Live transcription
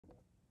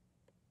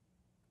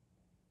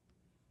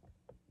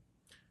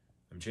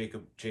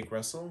Jake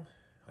Russell.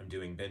 I'm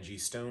doing Benjy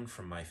Stone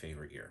from My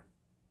Favorite Year.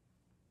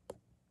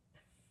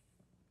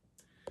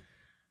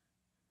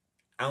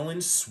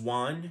 Alan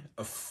Swan,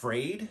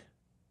 afraid?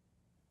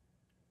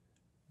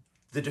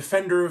 The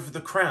defender of the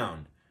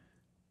crown.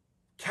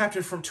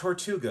 Captain from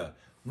Tortuga.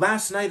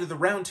 Last night of the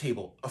round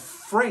table.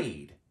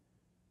 Afraid.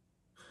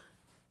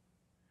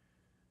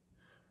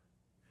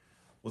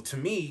 Well, to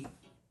me,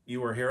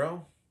 you were a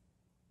hero.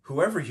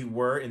 Whoever you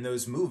were in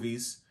those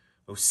movies,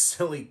 those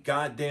silly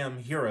goddamn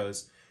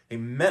heroes, they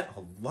meant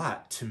a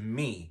lot to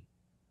me.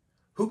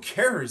 Who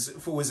cares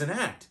if it was an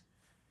act?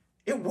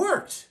 It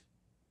worked.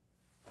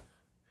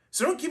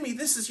 So don't give me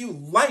this as you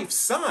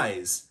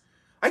life-size.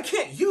 I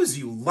can't use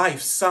you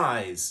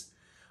life-size.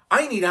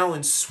 I need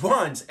Alan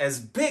Swans as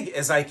big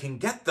as I can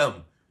get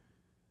them.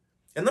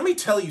 And let me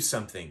tell you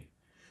something.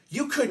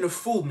 You couldn't have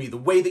fooled me the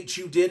way that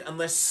you did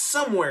unless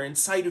somewhere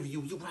inside of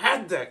you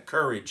had that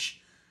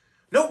courage.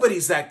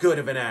 Nobody's that good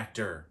of an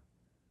actor.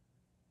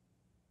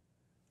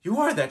 You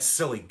are that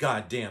silly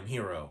goddamn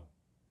hero.